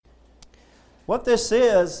What this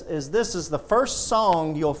is this is the first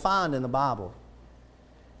song you'll find in the Bible.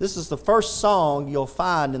 This is the first song you'll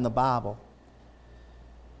find in the Bible.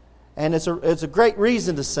 And it's a great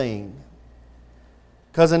reason to sing.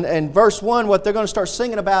 Because in verse 1, what they're going to start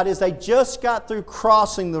singing about is they just got through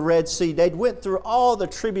crossing the Red Sea. They went through all the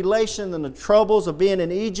tribulation and the troubles of being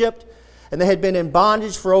in Egypt. And they had been in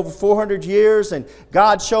bondage for over 400 years. And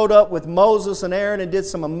God showed up with Moses and Aaron and did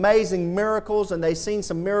some amazing miracles. And they seen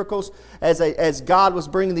some miracles as God was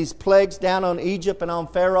bringing these plagues down on Egypt and on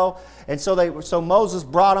Pharaoh. And so Moses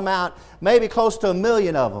brought them out, maybe close to 1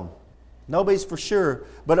 million of them. Nobody's for sure,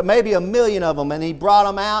 but maybe 1 million of them. And he brought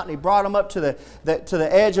them out, and he brought them up to the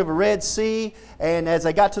edge of a Red Sea. And as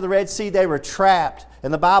they got to the Red Sea, they were trapped.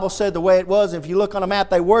 And the Bible said the way it was, if you look on a map,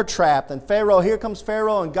 they were trapped. And here comes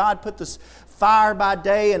Pharaoh, and God put this fire by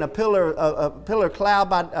day and a pillar cloud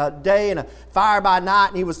by day and a fire by night.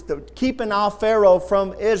 And he was keeping off Pharaoh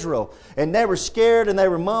from Israel. And they were scared, and they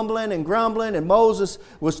were mumbling and grumbling. And Moses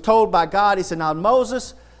was told by God, he said, now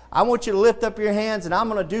Moses, I want you to lift up your hands, and I'm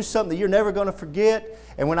going to do something that you're never going to forget.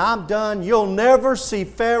 And when I'm done, you'll never see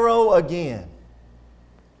Pharaoh again.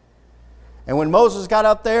 And when Moses got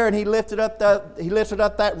up there and he lifted up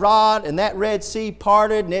that rod, and that Red Sea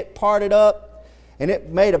parted, and it parted up, and it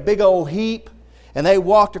made a big old heap. And they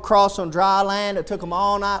walked across on dry land. It took them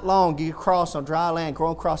all night long to get across on dry land,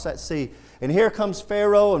 going across that sea. And here comes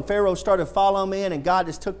Pharaoh, and Pharaoh started following in, and God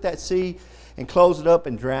just took that sea and closed it up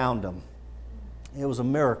and drowned them. It was a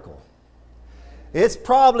miracle. It's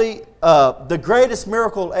probably the greatest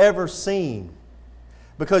miracle ever seen,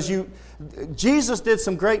 because Jesus did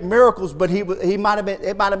some great miracles, but it might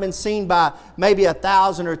have been seen by maybe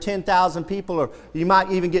 1,000 or 10,000 people, or you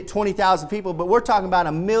might even get 20,000 people. But we're talking about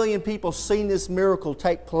 1 million people seeing this miracle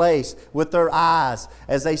take place with their eyes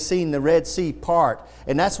as they seen the Red Sea part.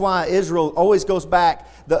 And that's why Israel always goes back.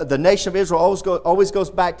 The nation of Israel always goes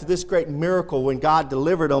back to this great miracle when God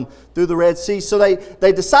delivered them through the Red Sea. So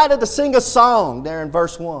they decided to sing a song there in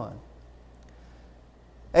verse 1.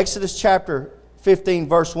 Exodus chapter 15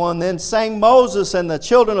 verse 1, then sang Moses and the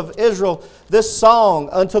children of Israel this song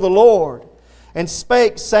unto the Lord, and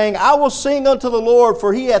spake, saying, I will sing unto the Lord,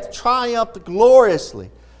 for he hath triumphed gloriously.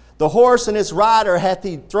 The horse and his rider hath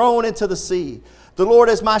he thrown into the sea. The Lord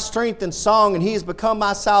is my strength and song, and he has become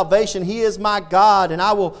my salvation. He is my God, and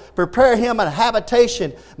I will prepare him a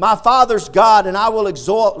habitation, my father's God, and I will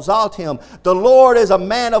exalt him. The Lord is a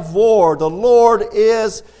man of war. The Lord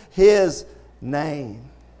is his name.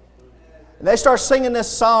 And they start singing this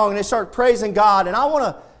song, and they start praising God. And I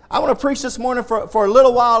want to preach this morning for a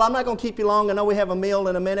little while. I'm not going to keep you long. I know we have a meal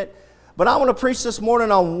in a minute. But I want to preach this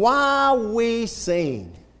morning on why we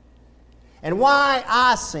sing, and why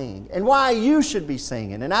I sing, and why you should be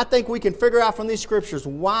singing. And I think we can figure out from these scriptures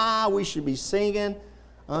why we should be singing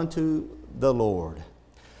unto the Lord.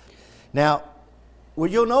 Now, what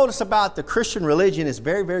you'll notice about the Christian religion is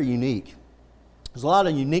very, very unique. There's a lot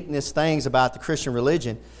of uniqueness things about the Christian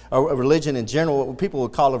religion, or religion in general, what people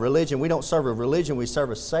would call a religion. We don't serve a religion, we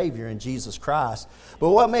serve a Savior in Jesus Christ. But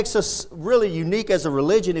what makes us really unique as a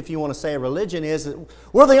religion, if you want to say a religion, is that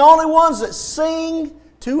we're the only ones that sing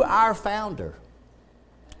to our founder.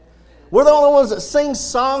 We're the only ones that sing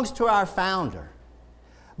songs to our founder.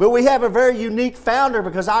 But we have a very unique founder,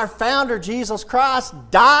 because our founder, Jesus Christ,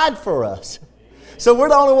 died for us. So we're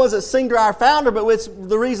the only ones that sing to our founder, but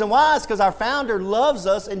the reason why is because our founder loves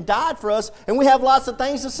us and died for us, and we have lots of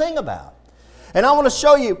things to sing about. And I want to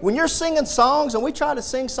show you, when you're singing songs, and we try to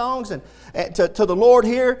sing songs and to the Lord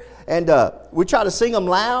here, and we try to sing them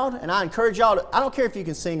loud, and I encourage y'all I don't care if you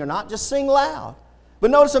can sing or not, just sing loud.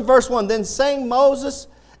 But notice in verse 1, then sang Moses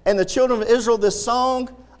and the children of Israel this song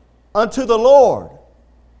unto the Lord,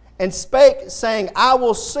 and spake, saying, I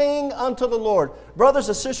will sing unto the Lord. Brothers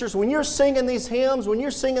and sisters, when you're singing these hymns, when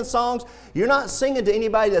you're singing songs, you're not singing to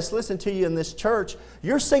anybody that's listening to you in this church.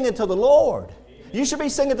 You're singing to the Lord. You should be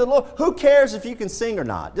singing to the Lord. Who cares if you can sing or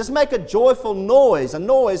not? Just make a joyful noise, a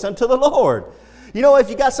noise unto the Lord. You know, if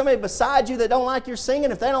you got somebody beside you that don't like your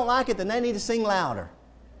singing, if they don't like it, then they need to sing louder.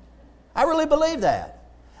 I really believe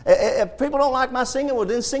that. If people don't like my singing, well,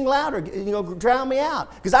 then sing louder. Drown me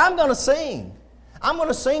out. Because I'm going to sing. I'm going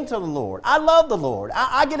to sing to the Lord. I love the Lord.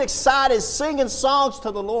 I get excited singing songs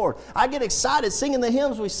to the Lord. I get excited singing the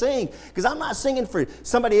hymns we sing, because I'm not singing for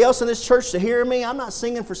somebody else in this church to hear me. I'm not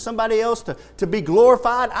singing for somebody else to be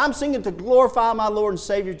glorified. I'm singing to glorify my Lord and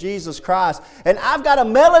Savior Jesus Christ. And I've got a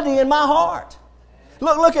melody in my heart.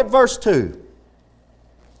 Look at verse 2.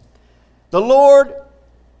 The Lord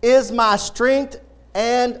is my strength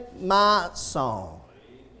and my song.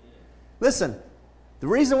 Listen, the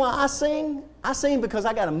reason why I sing because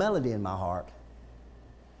I got a melody in my heart.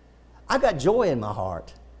 I've got joy in my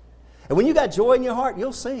heart. And when you got joy in your heart,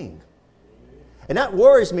 you'll sing. And that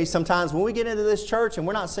worries me sometimes when we get into this church and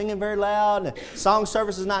we're not singing very loud and the song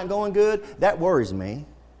service is not going good. That worries me.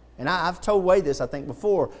 And I've told Wade this, I think,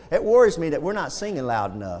 before. It worries me that we're not singing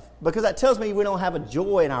loud enough because that tells me we don't have a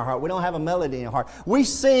joy in our heart. We don't have a melody in our heart. We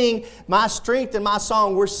sing my strength and my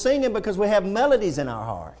song. We're singing because we have melodies in our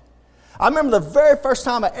heart. I remember the very first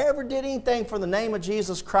time I ever did anything for the name of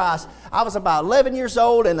Jesus Christ. I was about 11 years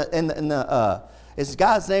old, and this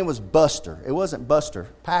guy's name was Buster. It wasn't Buster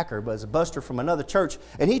Packer, but it was Buster from another church.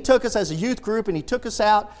 And he took us as a youth group, and he took us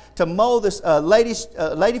out to mow this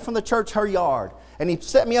lady from the church, her yard. And he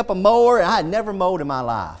set me up a mower, and I had never mowed in my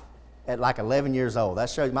life at like 11 years old.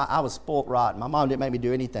 That shows you I was spoiled rotten. My mom didn't make me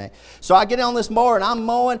do anything. So I get on this mower, and I'm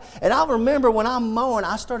mowing. And I remember when I'm mowing,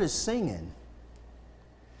 I started singing.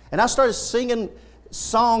 And I started singing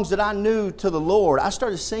songs that I knew to the Lord. I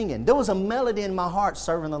started singing. There was a melody in my heart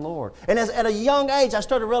serving the Lord. And at a young age, I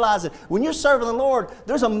started realizing when you're serving the Lord,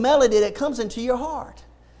 there's a melody that comes into your heart.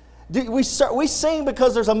 We sing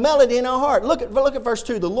because there's a melody in our heart. Look at verse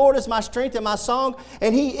 2. The Lord is my strength and my song,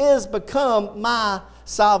 and He is become my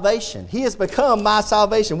salvation. He has become my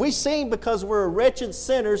salvation. We sing because we're wretched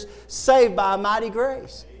sinners saved by a mighty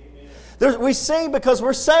grace. We sing because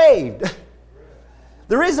we're saved.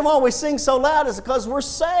 The reason why we sing so loud is because we're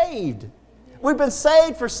saved. We've been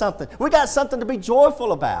saved for something. We got something to be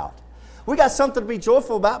joyful about. We got something to be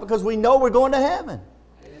joyful about because we know we're going to heaven.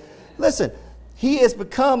 Listen, He has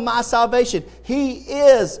become my salvation. He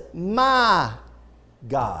is my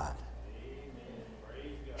God.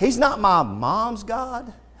 He's not my mom's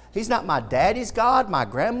God. He's not my daddy's God, my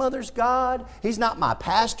grandmother's God. He's not my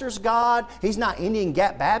pastor's God. He's not Indian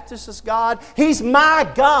Gap Baptist's God. He's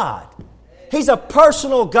my God. He's a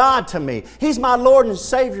personal God to me. He's my Lord and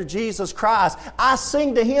Savior, Jesus Christ. I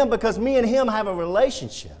sing to Him because me and Him have a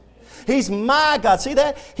relationship. He's my God. See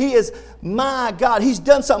that? He is my God. He's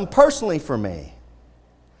done something personally for me.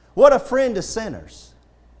 What a friend to sinners.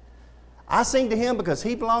 I sing to Him because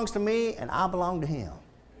He belongs to me and I belong to Him.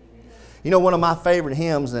 You know, one of my favorite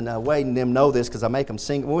hymns, and Wade and them know this because I make them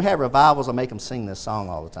sing. When we have revivals, I make them sing this song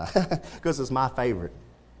all the time because it's my favorite.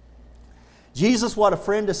 Jesus, what a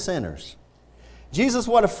friend to sinners. Jesus,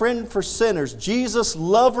 what a friend for sinners. Jesus,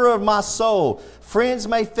 lover of my soul. Friends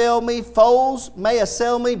may fail me, foes may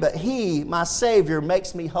assail me, but He, my Savior,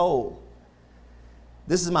 makes me whole.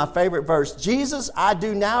 This is my favorite verse. Jesus, I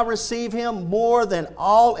do now receive Him, more than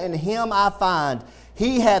all in Him I find.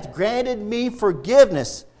 He hath granted me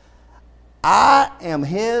forgiveness. I am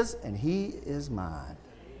His and He is mine.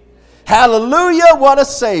 Hallelujah, what a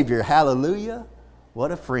Savior. Hallelujah,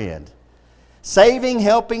 what a friend. Saving,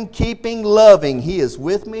 helping, keeping, loving. He is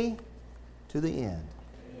with me to the end.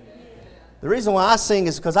 The reason why I sing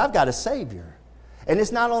is because I've got a Savior. And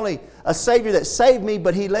it's not only a Savior that saved me,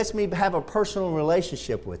 but He lets me have a personal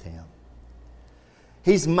relationship with Him.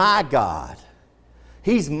 He's my God.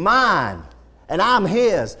 He's mine. And I'm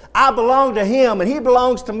His. I belong to Him and He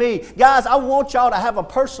belongs to me. Guys, I want y'all to have a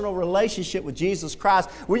personal relationship with Jesus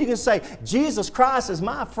Christ where you can say, Jesus Christ is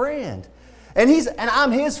my friend. And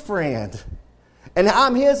I'm His friend. And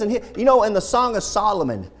I'm His and His. You know, in the Song of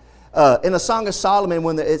Solomon,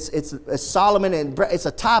 when it's Solomon, and it's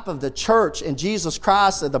a type of the church and Jesus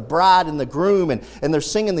Christ, the bride and the groom, and they're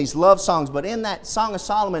singing these love songs. But in that Song of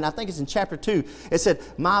Solomon, I think it's in chapter 2, it said,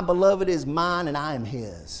 my beloved is mine and I am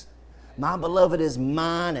His. My beloved is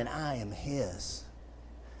mine and I am His.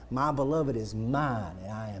 My beloved is mine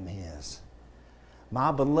and I am His.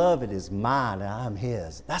 My beloved is mine and I am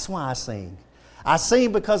His. That's why I sing. I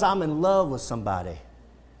sing because I'm in love with somebody.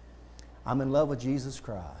 I'm in love with Jesus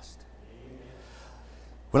Christ.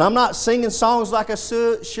 When I'm not singing songs like I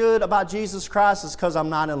should about Jesus Christ, it's because I'm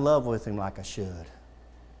not in love with Him like I should.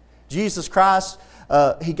 Jesus Christ,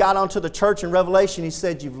 He got onto the church in Revelation. He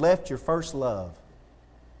said, you've left your first love.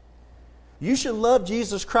 You should love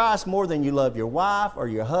Jesus Christ more than you love your wife or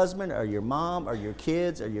your husband or your mom or your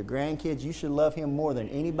kids or your grandkids. You should love Him more than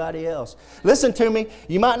anybody else. Listen to me.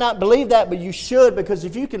 You might not believe that, but you should, because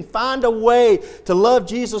if you can find a way to love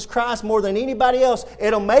Jesus Christ more than anybody else,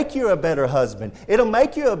 it'll make you a better husband. It'll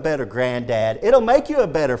make you a better granddad. It'll make you a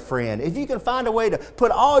better friend. If you can find a way to put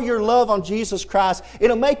all your love on Jesus Christ,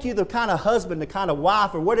 it'll make you the kind of husband, the kind of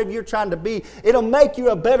wife, or whatever you're trying to be. It'll make you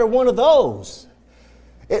a better one of those.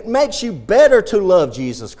 It makes you better to love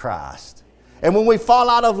Jesus Christ. And when we fall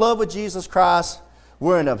out of love with Jesus Christ,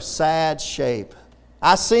 we're in a sad shape.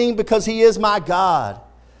 I sing because He is my God.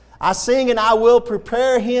 I sing and I will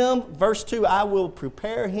prepare Him. Verse 2, I will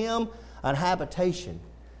prepare Him an habitation.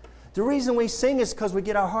 The reason we sing is because we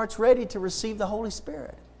get our hearts ready to receive the Holy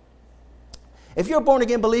Spirit. If you're a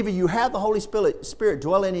born-again believer, you have the Holy Spirit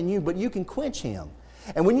dwelling in you, but you can quench Him.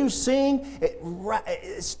 And when you sing,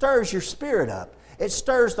 it stirs your spirit up. It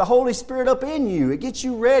stirs the Holy Spirit up in you. It gets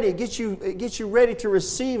you ready. It gets you ready to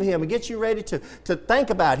receive Him. It gets you ready to think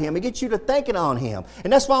about Him. It gets you to thinking on Him.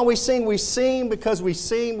 And that's why we sing. We sing because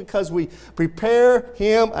we prepare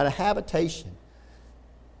Him a habitation.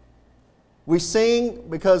 We sing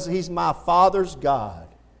because He's my Father's God.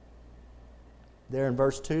 There in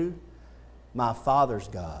verse 2, my Father's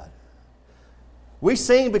God. We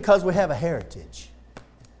sing because we have a heritage.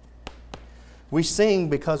 We sing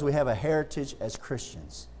because we have a heritage as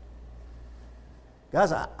Christians.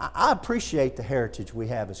 Guys, I appreciate the heritage we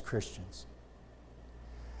have as Christians.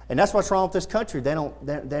 And that's what's wrong with this country.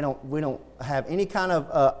 We don't have any kind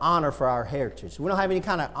of honor for our heritage. We don't have any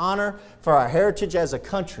kind of honor for our heritage as a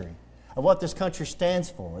country, of what this country stands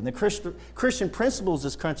for, and the Christian principles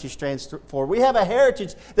this country stands for. We have a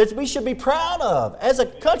heritage that we should be proud of. As a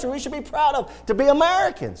country, we should be proud of to be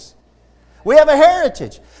Americans. We have a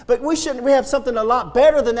heritage, but we have something a lot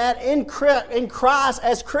better than that in Christ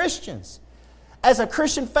as Christians. As a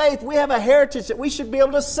Christian faith, we have a heritage that we should be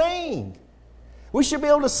able to sing. We should be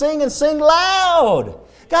able to sing and sing loud.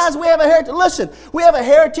 Guys, we have a heritage. Listen, we have a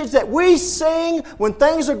heritage that we sing when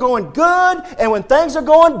things are going good and when things are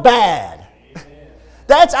going bad.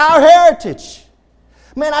 That's our heritage.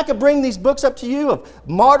 Man, I could bring these books up to you of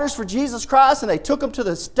martyrs for Jesus Christ, and they took them to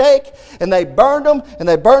the stake, and they burned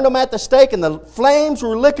them at the stake, and the flames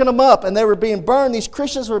were licking them up, and they were being burned. These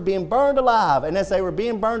Christians were being burned alive, and as they were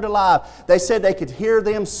being burned alive, they said they could hear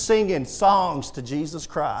them singing songs to Jesus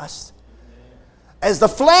Christ. As the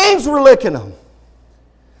flames were licking them.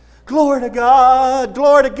 Glory to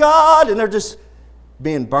God, and they're just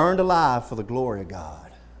being burned alive for the glory of God.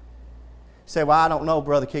 You say, well, I don't know,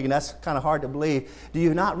 Brother Keegan, that's kind of hard to believe. Do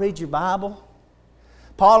you not read your Bible?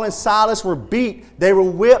 Paul and Silas were beat. They were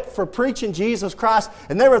whipped for preaching Jesus Christ,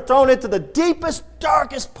 and they were thrown into the deepest,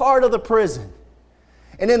 darkest part of the prison.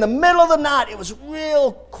 And in the middle of the night, it was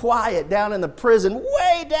real quiet down in the prison.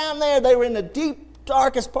 Way down there, they were in the deep,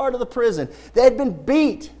 darkest part of the prison. They had been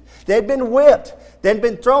beat. They had been whipped. They had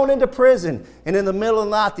been thrown into prison. And in the middle of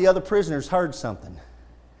the night, the other prisoners heard something.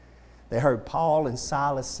 They heard Paul and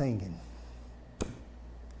Silas singing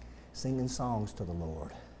songs to the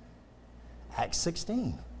Lord. Acts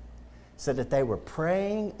 16 said that they were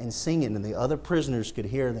praying and singing, and the other prisoners could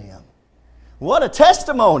hear them. What a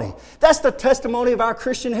testimony! That's the testimony of our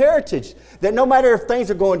Christian heritage. That no matter if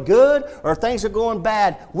things are going good or if things are going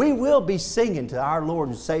bad, we will be singing to our Lord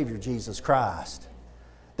and Savior Jesus Christ.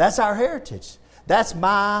 That's our heritage. That's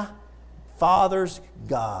my Father's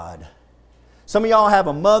God. Some of y'all have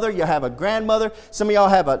a mother, you have a grandmother, some of y'all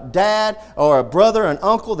have a dad or a brother, an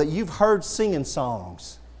uncle that you've heard singing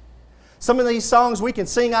songs. Some of these songs we can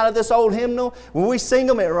sing out of this old hymnal. When we sing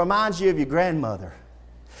them, it reminds you of your grandmother.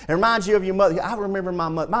 It reminds you of your mother. I remember my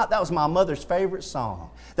mother. That was my mother's favorite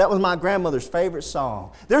song. That was my grandmother's favorite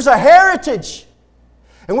song. There's a heritage.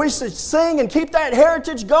 And we should sing and keep that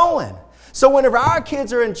heritage going. So whenever our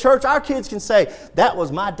kids are in church, our kids can say, that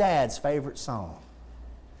was my dad's favorite song.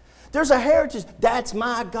 There's a heritage. That's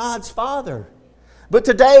my God's Father. But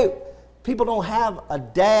today, people don't have a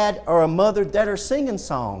dad or a mother that are singing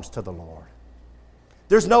songs to the Lord.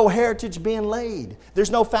 There's no heritage being laid. There's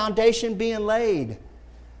no foundation being laid.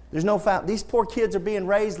 These poor kids are being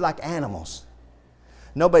raised like animals.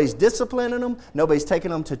 Nobody's disciplining them. Nobody's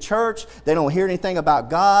taking them to church. They don't hear anything about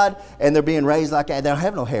God, and they're being raised like they don't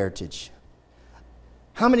have no heritage.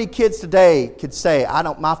 How many kids today could say,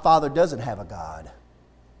 my father doesn't have a God?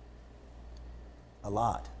 A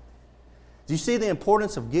lot. Do you see the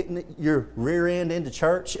importance of getting your rear end into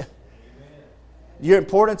church? Amen. Your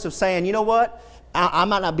importance of saying, you know what? I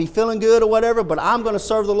might not be feeling good or whatever, but I'm going to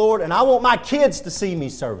serve the Lord, and I want my kids to see me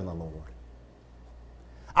serving the Lord.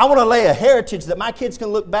 I want to lay a heritage that my kids can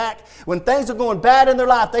look back. When things are going bad in their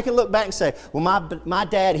life, they can look back and say, well, my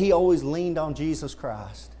dad, he always leaned on Jesus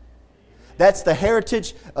Christ. That's the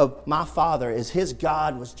heritage of my father, is his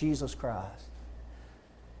God was Jesus Christ.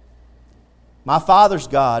 My Father's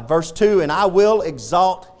God, verse 2, and I will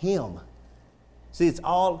exalt Him. See, it's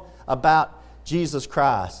all about Jesus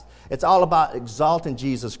Christ. It's all about exalting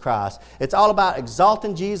Jesus Christ. It's all about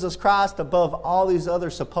exalting Jesus Christ above all these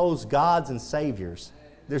other supposed gods and saviors.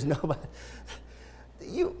 There's nobody.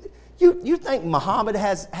 You think Muhammad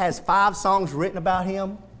has 5 songs written about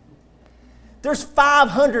him? There's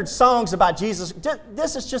 500 songs about Jesus.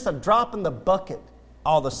 This is just a drop in the bucket.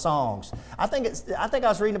 All the songs. I think I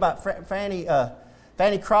was reading about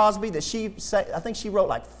Fanny Crosby that I think she wrote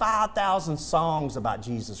like 5,000 songs about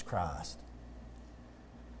Jesus Christ.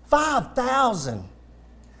 5,000.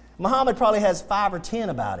 Muhammad probably has 5 or 10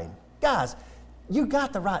 about him. Guys, you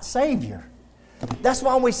got the right Savior. That's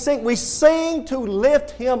why we sing. We sing to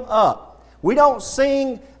lift Him up. We don't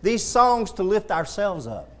sing these songs to lift ourselves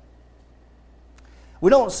up. We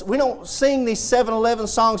don't sing these 7-Eleven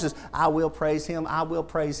songs as, I will praise Him, I will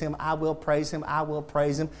praise Him, I will praise Him, I will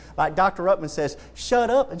praise Him. Like Dr. Ruppman says, shut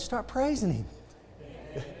up and start praising Him.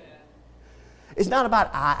 It's not about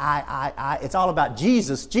I. It's all about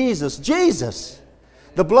Jesus, Jesus, Jesus.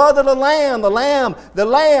 The blood of the Lamb, the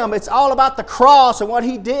Lamb. It's all about the cross and what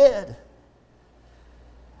He did.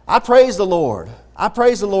 I praise the Lord. I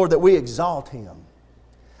praise the Lord that we exalt Him.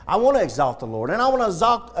 I want to exalt the Lord. And I want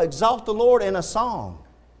to exalt the Lord in a song.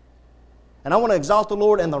 And I want to exalt the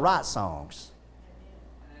Lord in the right songs.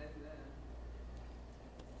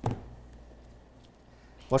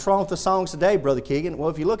 What's wrong with the songs today, Brother Keegan? Well,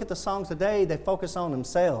 if you look at the songs today, they focus on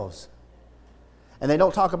themselves. And they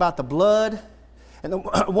don't talk about the blood. And the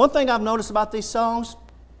one thing I've noticed about these songs,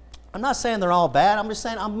 I'm not saying they're all bad. I'm just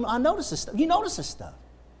saying I notice this stuff. You notice this stuff.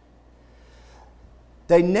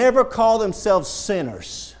 They never call themselves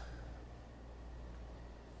sinners.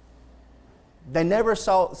 They never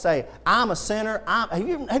say, I'm a sinner.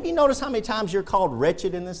 Have you noticed how many times you're called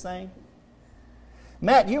wretched in this thing?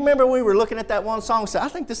 Matt, you remember we were looking at that one song and said, I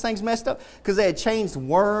think this thing's messed up because they had changed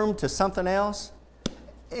worm to something else.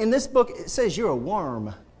 In this book, it says you're a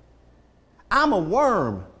worm. I'm a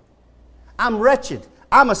worm. I'm wretched.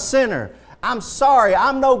 I'm a sinner. I'm sorry.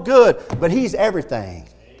 I'm no good. But He's everything.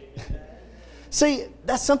 See,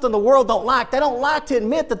 that's something the world don't like. They don't like to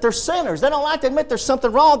admit that they're sinners. They don't like to admit there's something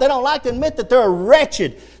wrong. They don't like to admit that they're a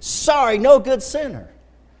wretched, sorry, no good sinner.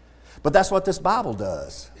 But that's what this Bible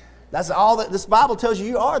does. That's all that this Bible tells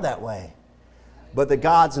you are that way. But that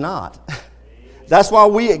God's not. That's why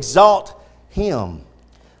we exalt Him.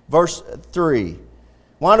 Verse 3.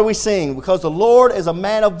 Why do we sing? Because the Lord is a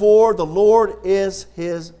man of war. The Lord is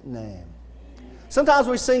His name. Sometimes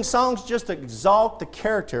we sing songs just to exalt the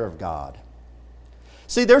character of God.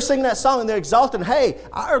 See, they're singing that song and they're exalting, hey,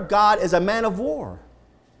 our God is a man of war.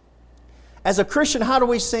 As a Christian, how do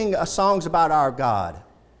we sing songs about our God?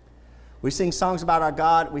 We sing songs about our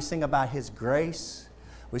God. We sing about His grace.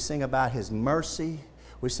 We sing about His mercy.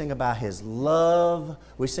 We sing about His love.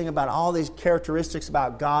 We sing about all these characteristics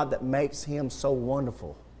about God that makes Him so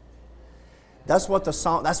wonderful. That's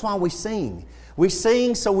why we sing. We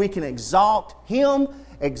sing so we can exalt Him,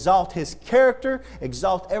 exalt His character,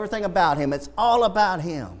 exalt everything about Him. It's all about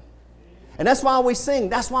Him. And that's why we sing.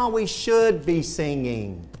 That's why we should be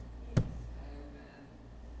singing.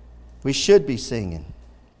 We should be singing.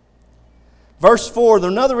 Verse 4,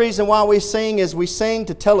 another reason why we sing is we sing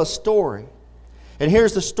to tell a story. And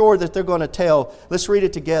here's the story that they're going to tell. Let's read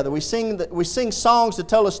it together. We sing songs to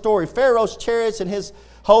tell a story. Pharaoh's chariots and his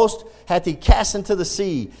host hath He cast into the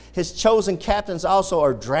sea. His chosen captains also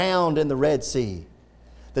are drowned in the Red Sea.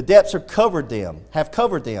 The depths have covered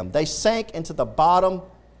them. They sank into the bottom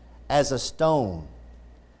as a stone.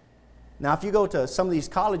 Now, if you go to some of these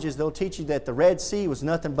colleges, they'll teach you that the Red Sea was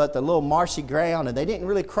nothing but the little marshy ground, and they didn't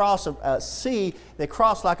really cross a sea. They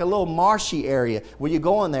crossed like a little marshy area where you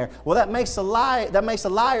go in there. Well, that makes a liar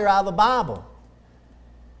out of the Bible.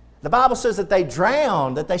 The Bible says that they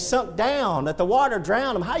drowned, that they sunk down, that the water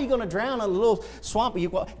drowned them. How are you going to drown in a little swamp? You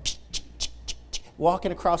go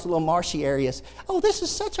walking across little marshy areas. Oh, this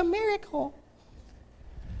is such a miracle.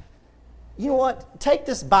 You know what? Take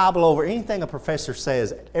this Bible over anything a professor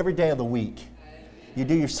says every day of the week. You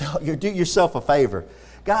do yourself a favor.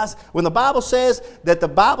 Guys, when the Bible says that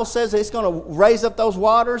it's going to raise up those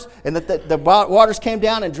waters and that the waters came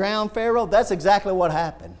down and drowned Pharaoh, that's exactly what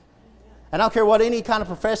happened. And I don't care what any kind of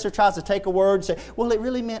professor tries to take a word and say, well, it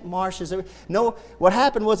really meant marshes. No, what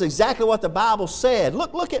happened was exactly what the Bible said.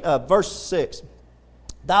 Look at verse 6.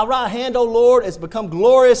 Thy right hand, O Lord, is become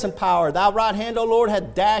glorious in power. Thy right hand, O Lord,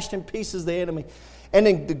 hath dashed in pieces the enemy. And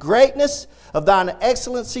in the greatness of thine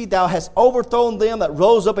excellency, thou hast overthrown them that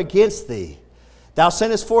rose up against thee. Thou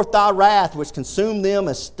sentest forth thy wrath, which consumed them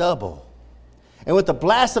as stubble. And with the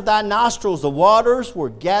blast of thy nostrils, the waters were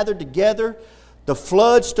gathered together. The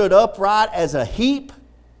flood stood upright as a heap,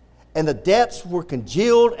 and the depths were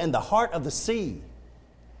congealed in the heart of the sea.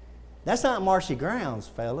 That's not marshy grounds,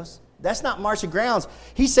 fellas. That's not marshy grounds.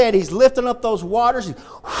 He said He's lifting up those waters.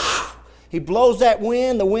 He blows that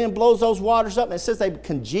wind. The wind blows those waters up. And it says they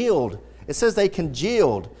congealed. It says they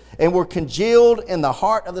congealed and were congealed in the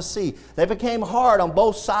heart of the sea. They became hard on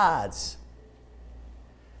both sides.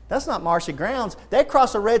 That's not marshy grounds. They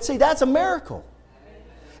crossed the Red Sea. That's a miracle.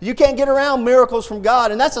 You can't get around miracles from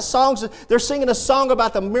God. And that's a song, they're singing a song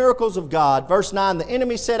about the miracles of God. Verse 9, the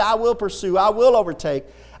enemy said, I will pursue, I will overtake,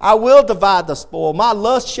 I will divide the spoil. My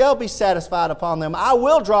lust shall be satisfied upon them. I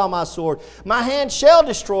will draw my sword. My hand shall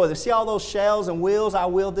destroy them. See all those shells and wills, I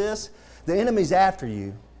will this? The enemy's after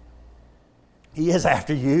you. He is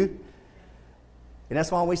after you. And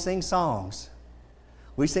that's why we sing songs.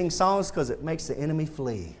 We sing songs because it makes the enemy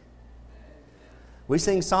flee. We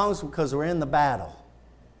sing songs because we're in the battle.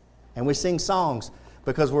 And we sing songs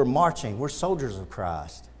because we're marching. We're soldiers of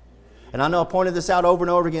Christ. And I know I pointed this out over and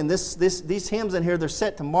over again. These hymns in here, they're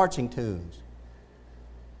set to marching tunes.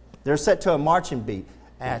 They're set to a marching beat.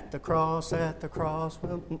 At the cross, 1,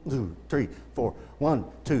 2, 3, 4, 1,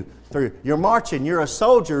 2, 3. You're marching, you're a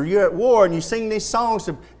soldier, you're at war, and you sing these songs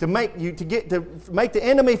to make the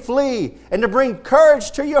enemy flee and to bring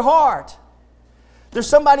courage to your heart. There's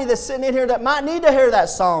somebody that's sitting in here that might need to hear that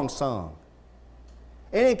song sung.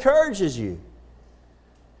 It encourages you.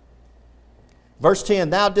 Verse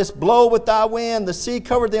 10, Thou didst blow with thy wind, the sea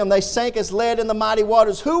covered them, they sank as lead in the mighty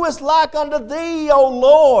waters. Who is like unto thee, O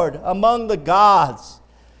Lord, among the gods?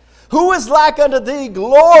 Who is like unto thee,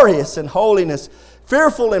 glorious in holiness,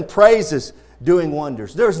 fearful in praises, doing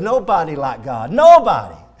wonders? There's nobody like God.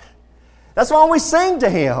 Nobody. That's why we sing to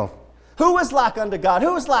Him. Who is like unto God?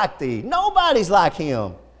 Who is like thee? Nobody's like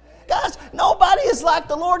Him. Guys, nobody is like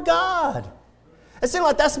the Lord God. It seems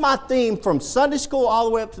like that's my theme from Sunday school all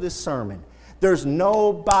the way up to this sermon. There's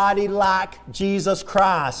nobody like Jesus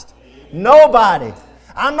Christ. Nobody.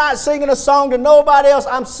 I'm not singing a song to nobody else.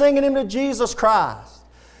 I'm singing Him to Jesus Christ.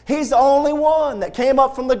 He's the only one that came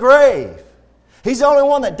up from the grave. He's the only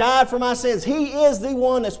one that died for my sins. He is the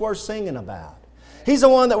one that's worth singing about. He's the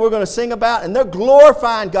one that we're going to sing about, and they're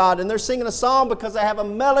glorifying God, and they're singing a song because they have a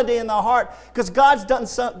melody in their heart, because God's done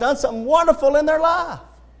something wonderful in their life.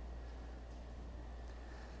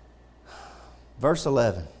 Verse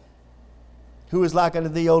 11. Who is like unto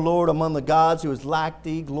thee, O Lord, among the gods? Who is like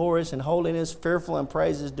thee, glorious in holiness, fearful in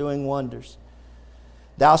praises, doing wonders?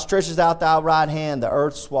 Thou stretchest out thy right hand, the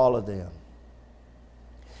earth swallowed them.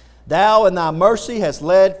 Thou in thy mercy hast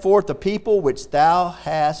led forth the people which thou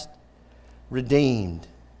hast redeemed.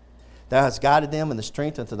 Thou hast guided them in the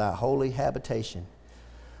strength unto thy holy habitation.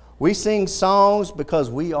 We sing songs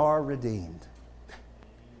because we are redeemed.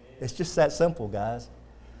 It's just that simple, guys.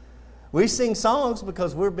 We sing songs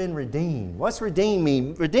because we've been redeemed. What's redeemed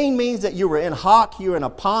mean? Redeemed means that you were in hock, you were in a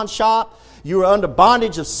pawn shop, you were under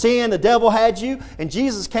bondage of sin, the devil had you, and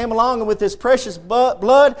Jesus came along and with His precious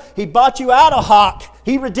blood, He bought you out of hock.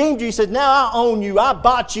 He redeemed you. He said, now I own you, I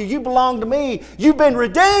bought you, you belong to me, you've been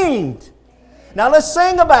redeemed. Now let's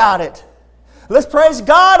sing about it. Let's praise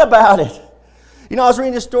God about it. You know, I was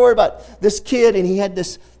reading a story about this kid, and he had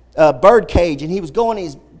this bird cage, and he was going,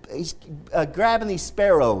 he's grabbing these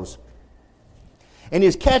sparrows. And he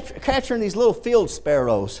was capturing these little field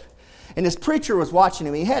sparrows. And this preacher was watching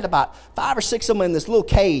him. He had about 5 or 6 of them in this little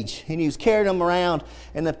cage. And he was carrying them around.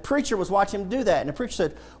 And the preacher was watching him do that. And the preacher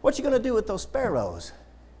said, what you going to do with those sparrows?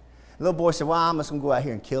 The little boy said, well, I'm just going to go out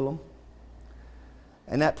here and kill them.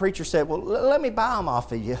 And that preacher said, well, let me buy them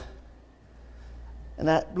off of you. And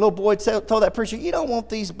that little boy told that preacher, you don't want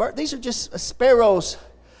these birds. These are just sparrows.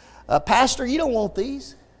 Pastor, you don't want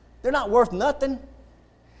these. They're not worth nothing.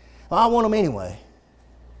 Well, I want them anyway.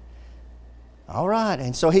 All right,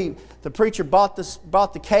 and so the preacher bought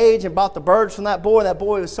the cage and bought the birds from that boy. And that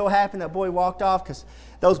boy was so happy. That boy walked off because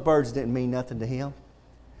those birds didn't mean nothing to him.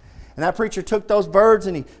 And that preacher took those birds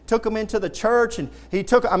and he took them into the church, and he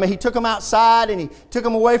took them outside and he took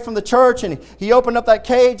them away from the church, and he opened up that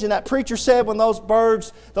cage. And that preacher said when those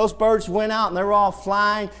birds went out and they were all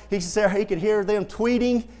flying, he said he could hear them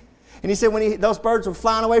tweeting. And he said when those birds were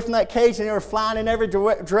flying away from that cage and they were flying in every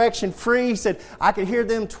direction free, he said, I could hear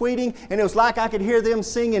them tweeting, and it was like I could hear them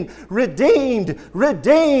singing, redeemed,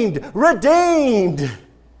 redeemed, redeemed.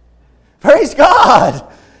 Praise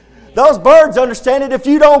God. Those birds understand it if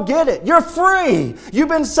you don't get it. You're free. You've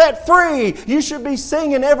been set free. You should be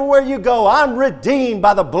singing everywhere you go. I'm redeemed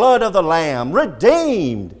by the blood of the Lamb.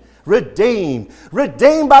 Redeemed. Redeemed.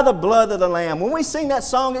 Redeemed by the blood of the Lamb. When we sing that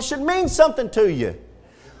song, it should mean something to you.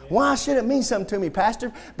 Why should it mean something to me,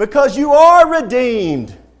 Pastor? Because you are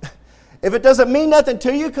redeemed. If it doesn't mean nothing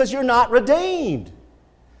to you, because you're not redeemed.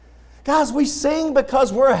 Guys, we sing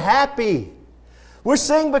because we're happy. We're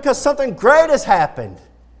singing because something great has happened.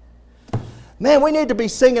 Man, we need to be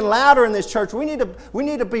singing louder in this church. We need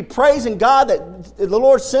to be praising God that the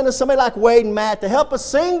Lord sent us somebody like Wade and Matt to help us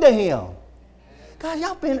sing to Him. God,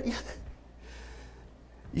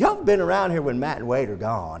 y'all been around here when Matt and Wade are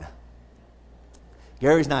gone.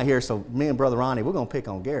 Gary's not here, so me and Brother Ronnie, we're going to pick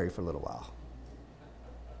on Gary for a little while.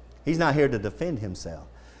 He's not here to defend himself.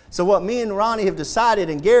 So what me and Ronnie have decided,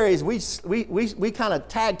 and Gary, is we kind of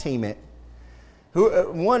tag team it.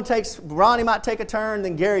 Ronnie might take a turn,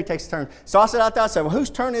 then Gary takes a turn. So I said out there, well, whose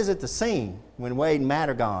turn is it to sing when Wade and Matt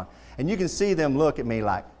are gone? And you can see them look at me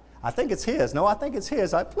like, I think it's his. No, I think it's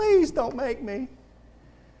his. Please don't make me.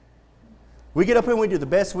 We get up here and we do the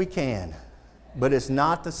best we can, but it's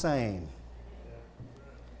not the same.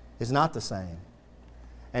 It's not the same.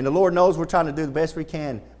 And the Lord knows we're trying to do the best we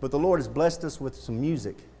can, but the Lord has blessed us with some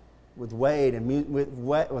music, with Wade and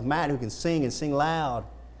with Matt, who can sing and sing loud.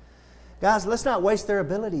 Guys, let's not waste their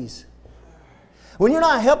abilities. When you're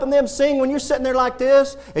not helping them sing, when you're sitting there like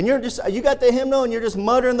this, and you got the hymnal and you're just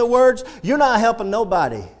muttering the words, you're not helping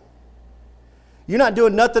nobody. You're not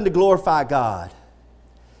doing nothing to glorify God.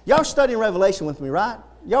 Y'all studying Revelation with me, right?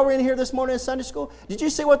 Y'all were in here this morning in Sunday school. Did you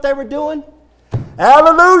see what they were doing?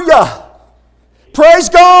 Hallelujah! Praise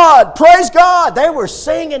God! Praise God! They were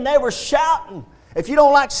singing, they were shouting. If you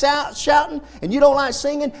don't like shouting and you don't like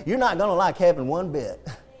singing, you're not going to like heaven one bit.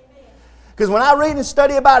 Because when I read and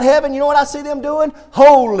study about heaven, you know what I see them doing?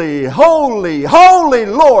 Holy, holy, holy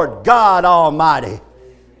Lord God Almighty.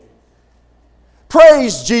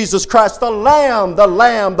 Praise Jesus Christ, the Lamb,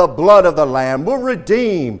 the blood of the Lamb. We're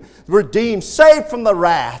redeemed, saved from the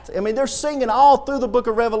wrath. I mean, they're singing all through the book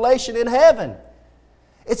of Revelation in heaven.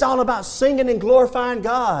 It's all about singing and glorifying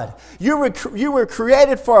God. You were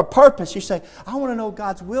created for a purpose. You say, I want to know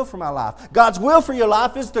God's will for my life. God's will for your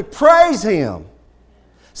life is to praise Him.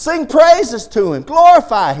 Sing praises to Him.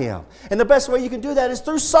 Glorify Him. And the best way you can do that is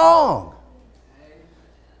through song.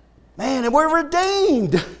 Man, and we're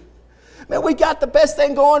redeemed. Man, we got the best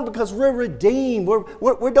thing going because we're redeemed.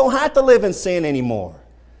 We don't have to live in sin anymore.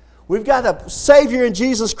 We've got a Savior in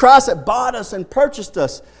Jesus Christ that bought us and purchased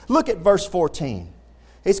us. Look at verse 14.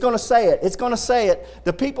 It's going to say it. It's going to say it.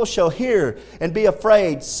 The people shall hear and be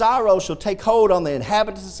afraid. Sorrow shall take hold on the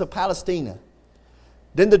inhabitants of Palestina.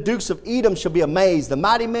 Then the dukes of Edom shall be amazed. The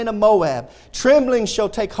mighty men of Moab. Trembling shall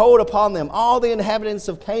take hold upon them. All the inhabitants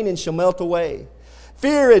of Canaan shall melt away.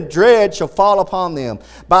 Fear and dread shall fall upon them.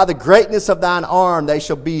 By the greatness of thine arm they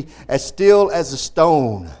shall be as still as a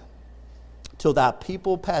stone till thy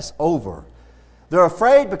people pass over. They're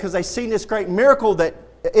afraid because they've seen this great miracle that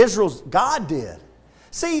Israel's God did.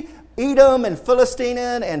 See, Edom and Philistine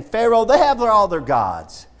and Pharaoh, they have all their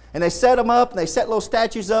gods. And they set them up, and they set little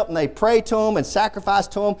statues up, and they pray to them and sacrifice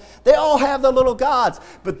to them. They all have their little gods,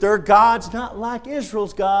 but their God's not like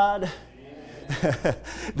Israel's God.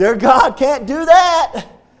 Their God can't do that.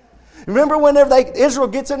 Remember whenever Israel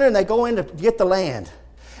gets in there and they go in to get the land.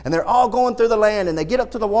 And they're all going through the land, and they get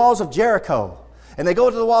up to the walls of Jericho. And they go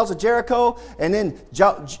to the walls of Jericho, and then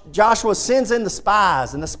Joshua sends in the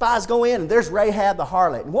spies. And the spies go in, and there's Rahab the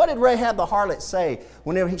harlot. And what did Rahab the harlot say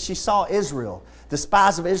whenever she saw Israel, the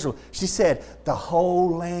spies of Israel? She said, the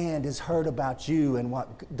whole land has heard about you and what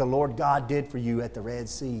the Lord God did for you at the Red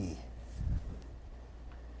Sea.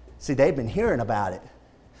 See, they've been hearing about it.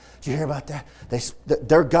 Did you hear about that?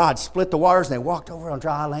 Their God split the waters, and they walked over on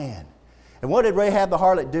dry land. And what did Rahab the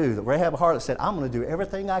harlot do? Rahab the harlot said, I'm going to do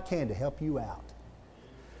everything I can to help you out.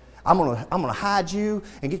 I'm gonna hide you.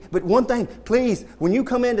 But one thing, please, when you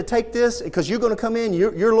come in to take this, because you're going to come in,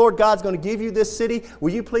 your Lord God's going to give you this city,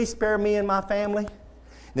 will you please spare me and my family?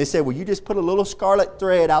 And they said, well, you just put a little scarlet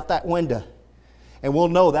thread out that window, and we'll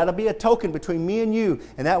know. That'll be a token between me and you,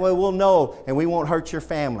 and that way we'll know, and we won't hurt your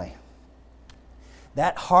family.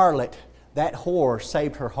 That harlot, that whore,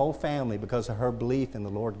 saved her whole family because of her belief in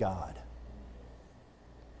the Lord God.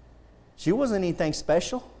 She wasn't anything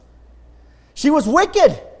special. She was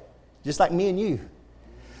wicked, just like me and you.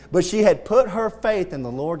 But she had put her faith in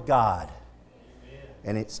the Lord God,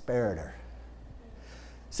 and it spared her.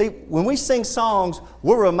 See, when we sing songs,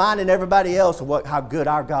 we're reminding everybody else of how good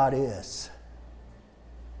our God is.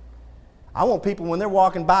 I want people, when they're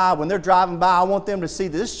walking by, when they're driving by, I want them to see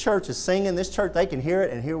this church is singing, this church, they can hear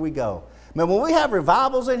it, and here we go. Man, when we have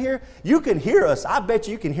revivals in here, you can hear us. I bet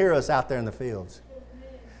you can hear us out there in the fields.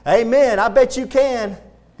 Amen. I bet you can.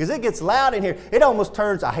 Because it gets loud in here. It almost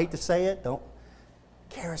turns, I hate to say it,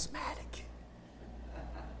 charismatic.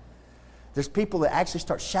 There's people that actually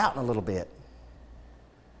start shouting a little bit.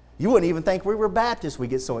 You wouldn't even think we were Baptists. We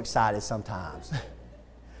get so excited sometimes.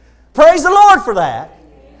 Praise the Lord for that.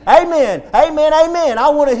 Amen. Amen. Amen. I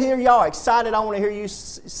want to hear y'all excited. I want to hear you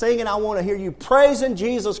singing. I want to hear you praising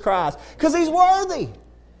Jesus Christ because He's worthy.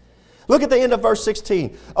 Look at the end of verse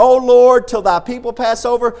 16. O Lord, till thy people pass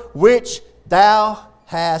over, which thou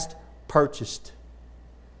hast purchased.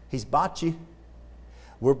 He's bought you.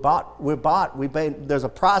 We're bought. There's a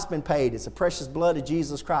price been paid. It's the precious blood of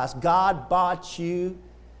Jesus Christ. God bought you,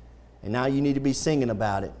 and now you need to be singing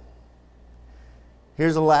about it.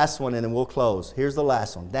 Here's the last one, and then we'll close. Here's the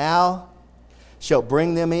last one. Thou shalt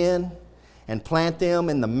bring them in and plant them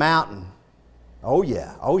in the mountain. Oh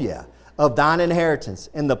yeah, of thine inheritance,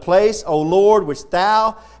 in the place, O Lord, which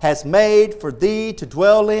thou hast made for thee to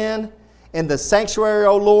dwell in the sanctuary,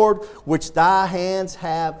 O Lord, which thy hands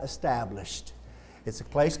have established. It's a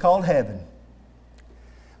place called heaven.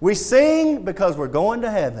 We sing because we're going to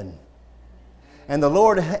heaven. And the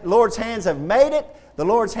Lord's hands have made it. The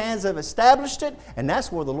Lord's hands have established it. And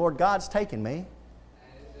that's where the Lord God's taken me.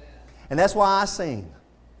 And that's why I sing.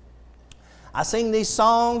 I sing these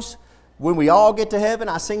songs when we all get to heaven.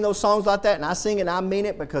 I sing those songs like that, and I sing it and I mean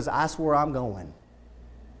it because that's where I'm going.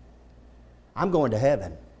 I'm going to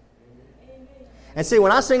heaven. And see,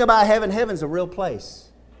 when I sing about heaven, heaven's a real place.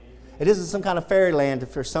 It isn't some kind of fairyland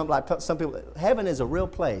for some people. Heaven is a real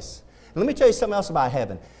place. And let me tell you something else about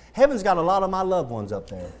heaven. Heaven's got a lot of my loved ones up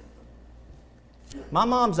there. My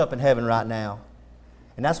mom's up in heaven right now,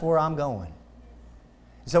 and that's where I'm going.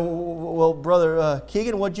 So, well, Brother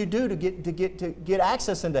Keegan, what'd you do to get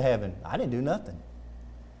access into heaven? I didn't do nothing.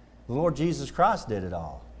 The Lord Jesus Christ did it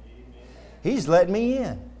all. He's letting me in.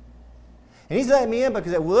 And He's letting me in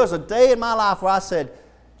because there was a day in my life where I said,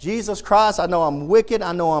 Jesus Christ, I know I'm wicked.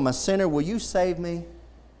 I know I'm a sinner. Will you save me?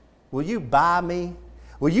 Will you buy me?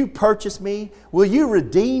 Will you purchase me? Will you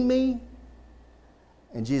redeem me?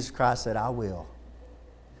 And Jesus Christ said, I will.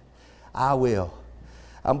 I will.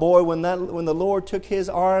 And boy, when the Lord took His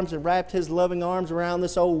arms and wrapped His loving arms around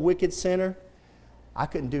this old wicked sinner, I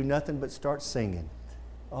couldn't do nothing but start singing.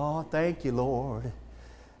 Oh, thank you, Lord.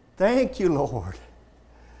 Thank you, Lord.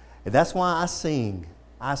 And that's why I sing.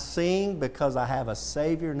 I sing because I have a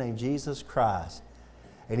Savior named Jesus Christ.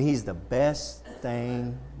 And He's the best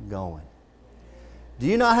thing going. Do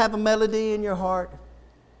you not have a melody in your heart?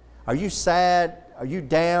 Are you sad? Are you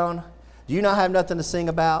down? Do you not have nothing to sing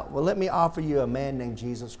about? Well, let me offer you a man named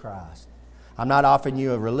Jesus Christ. I'm not offering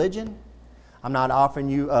you a religion. I'm not offering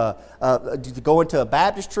you to go into a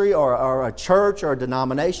baptistry or a church or a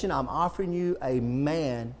denomination. I'm offering you a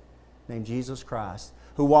man named Jesus Christ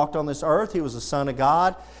who walked on this earth. He was the Son of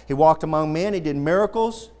God. He walked among men. He did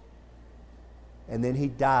miracles. And then He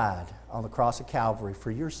died on the cross of Calvary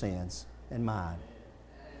for your sins and mine.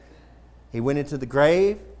 He went into the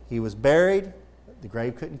grave. He was buried. The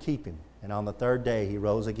grave couldn't keep Him. And on the third day, He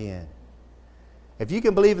rose again. If you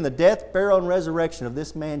can believe in the death, burial, and resurrection of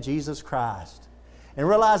this man, Jesus Christ, and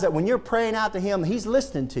realize that when you're praying out to Him, He's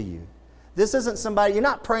listening to you. This isn't somebody, you're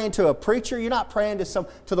not praying to a preacher. You're not praying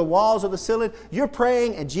to the walls of the ceiling. You're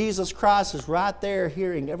praying, and Jesus Christ is right there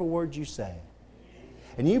hearing every word you say.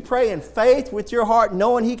 And you pray in faith with your heart,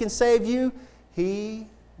 knowing He can save you. He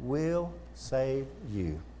will save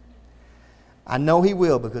you. I know He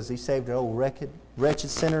will because He saved an old wretched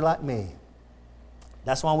sinner like me.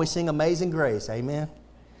 That's why we sing Amazing Grace. Amen.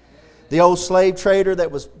 The old slave trader that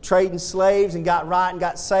was trading slaves and got right and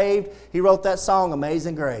got saved, he wrote that song,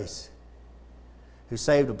 Amazing Grace, who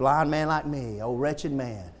saved a blind man like me, old wretched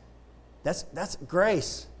man. That's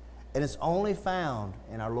grace. And it's only found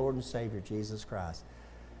in our Lord and Savior, Jesus Christ.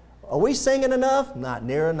 Are we singing enough? Not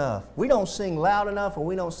near enough. We don't sing loud enough, or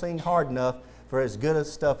we don't sing hard enough for as good a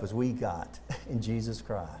stuff as we got in Jesus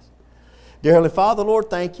Christ. Dear Heavenly Father, Lord,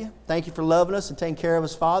 thank you. Thank you for loving us and taking care of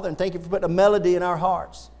us, Father. And thank you for putting a melody in our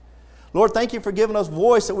hearts. Lord, thank you for giving us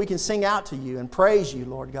voice that we can sing out to you and praise you,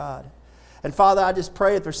 Lord God. And Father, I just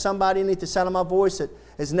pray if there's somebody beneath the sound of my voice that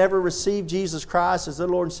has never received Jesus Christ as their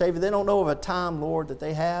Lord and Savior, they don't know of a time, Lord, that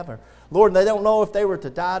they have. Or, Lord, they don't know if they were to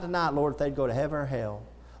die tonight, Lord, if they'd go to heaven or hell.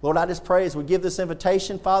 Lord, I just pray as we give this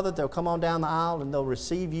invitation, Father, that they'll come on down the aisle and they'll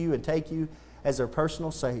receive you and take you as their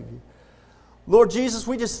personal Savior. Lord Jesus,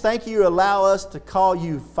 we just thank you allow us to call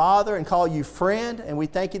you Father and call you friend, and we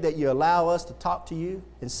thank you that you allow us to talk to you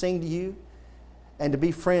and sing to you and to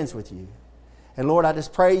be friends with you. And Lord, I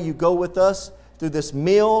just pray you go with us through this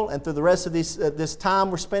meal and through the rest of this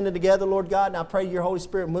time we're spending together, Lord God, and I pray your Holy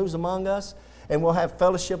Spirit moves among us and we'll have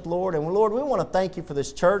fellowship, Lord. And Lord, we want to thank you for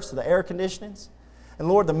this church, for the air conditionings. And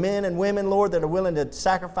Lord, the men and women, Lord, that are willing to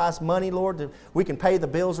sacrifice money, Lord, that we can pay the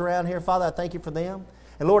bills around here. Father, I thank you for them.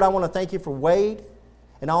 And Lord, I want to thank you for Wade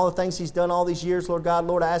and all the things he's done all these years, Lord God.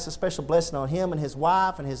 Lord, I ask a special blessing on him and his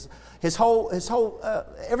wife and his whole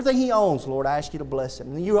everything he owns, Lord. I ask you to bless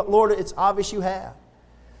him. And you, Lord, it's obvious you have.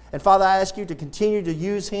 And Father, I ask you to continue to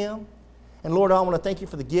use him. And Lord, I want to thank you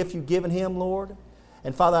for the gift you've given him, Lord.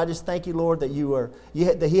 And Father, I just thank you, Lord, that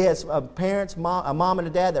he has parents, a mom and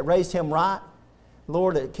a dad that raised him right.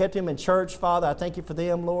 Lord, that kept him in church, Father. I thank you for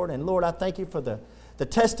them, Lord. And Lord, I thank you for the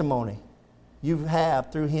testimony you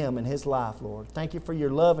have through him and his life, Lord. Thank you for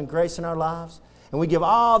your love and grace in our lives. And we give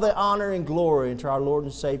all the honor and glory unto our Lord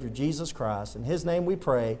and Savior, Jesus Christ. In His name we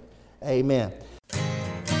pray, amen.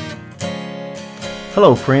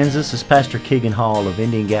 Hello friends, this is Pastor Keegan Hall of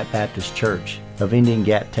Indian Gap Baptist Church of Indian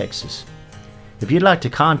Gap, Texas. If you'd like to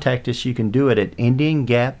contact us, you can do it at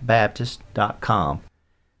IndianGapBaptist.com.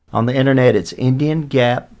 On the internet, it's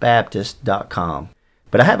IndianGapBaptist.com.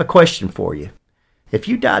 But I have a question for you. If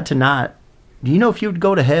you died tonight, do you know if you would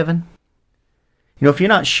go to heaven? You know, if you're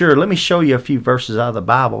not sure, let me show you a few verses out of the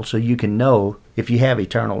Bible so you can know if you have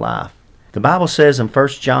eternal life. The Bible says in 1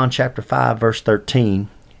 John chapter 5, verse 13,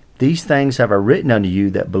 "These things have I written unto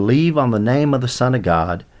you that believe on the name of the Son of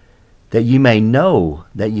God, that you may know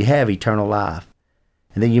that you have eternal life,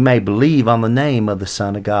 and that you may believe on the name of the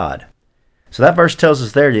Son of God." So that verse tells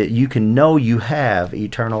us there that you can know you have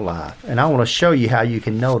eternal life. And I want to show you how you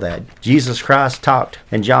can know that. Jesus Christ talked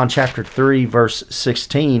in John chapter 3, verse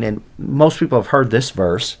 16, and most people have heard this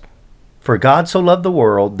verse. "For God so loved the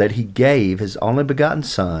world that He gave His only begotten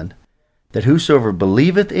Son, that whosoever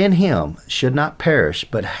believeth in Him should not perish,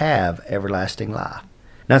 but have everlasting life."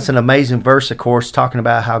 That's an amazing verse, of course, talking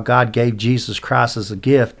about how God gave Jesus Christ as a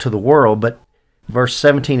gift to the world. But verse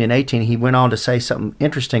 17 and 18, he went on to say something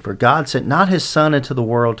interesting. "For God sent not His Son into the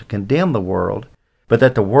world to condemn the world, but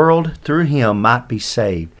that the world through Him might be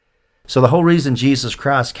saved." So the whole reason Jesus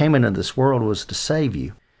Christ came into this world was to save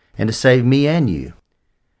you, and to save me and you.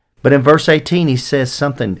 But in verse 18, he says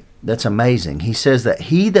something that's amazing. He says that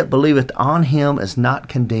he that believeth on Him is not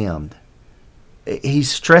condemned.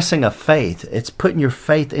 He's stressing a faith. It's putting your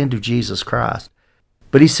faith into Jesus Christ.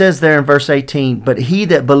 But he says there in verse 18, "But he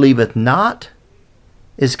that believeth not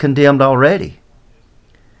is condemned already,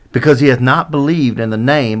 because he hath not believed in the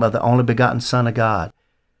name of the only begotten Son of God."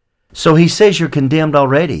 So he says you're condemned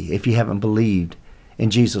already if you haven't believed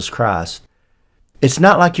in Jesus Christ. It's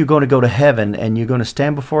not like you're going to go to heaven and you're going to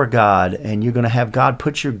stand before God and you're going to have God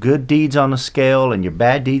put your good deeds on the scale and your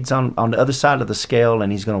bad deeds on the other side of the scale,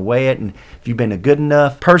 and He's going to weigh it. And if you've been a good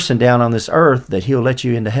enough person down on this earth, that He'll let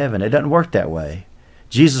you into heaven. It doesn't work that way.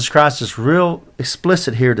 Jesus Christ is real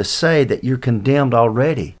explicit here to say that you're condemned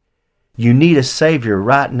already. You need a Savior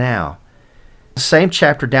right now. The same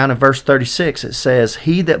chapter down in verse 36, it says,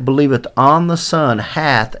 "He that believeth on the Son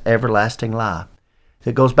hath everlasting life."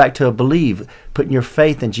 It goes back to a believe, putting your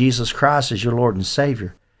faith in Jesus Christ as your Lord and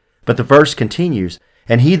Savior. But the verse continues,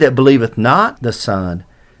 "And he that believeth not the Son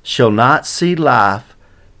shall not see life,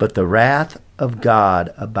 but the wrath of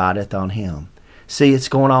God abideth on him." See, it's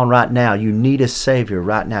going on right now. You need a Savior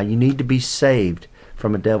right now. You need to be saved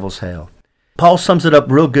from a devil's hell. Paul sums it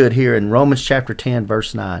up real good here in Romans chapter 10,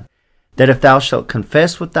 verse 9, "That if thou shalt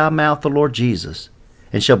confess with thy mouth the Lord Jesus,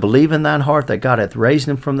 and shalt believe in thine heart that God hath raised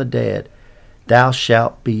Him from the dead, thou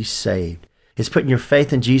shalt be saved." It's putting your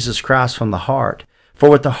faith in Jesus Christ from the heart. "For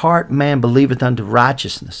with the heart man believeth unto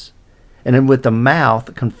righteousness, and then with the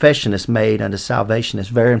mouth confession is made unto salvation." It's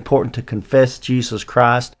very important to confess Jesus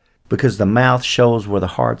Christ, because the mouth shows where the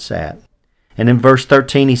heart's at. And in verse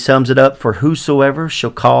 13 he sums it up, "For whosoever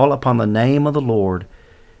shall call upon the name of the Lord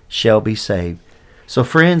shall be saved." So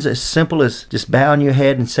friends, as simple as just bowing your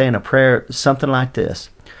head and saying a prayer, something like this: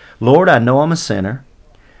 "Lord, I know I'm a sinner.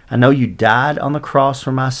 I know You died on the cross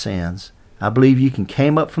for my sins. I believe You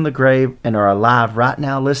came up from the grave and are alive right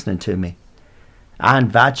now listening to me. I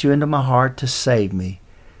invite You into my heart to save me.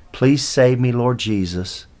 Please save me, Lord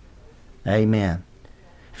Jesus. Amen."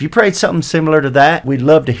 If you prayed something similar to that, we'd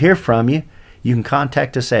love to hear from you. You can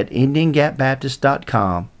contact us at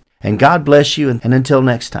IndianGapBaptist.com. And God bless you, and until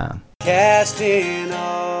next time. Casting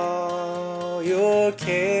all your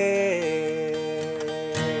care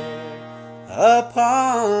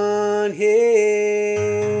upon Him.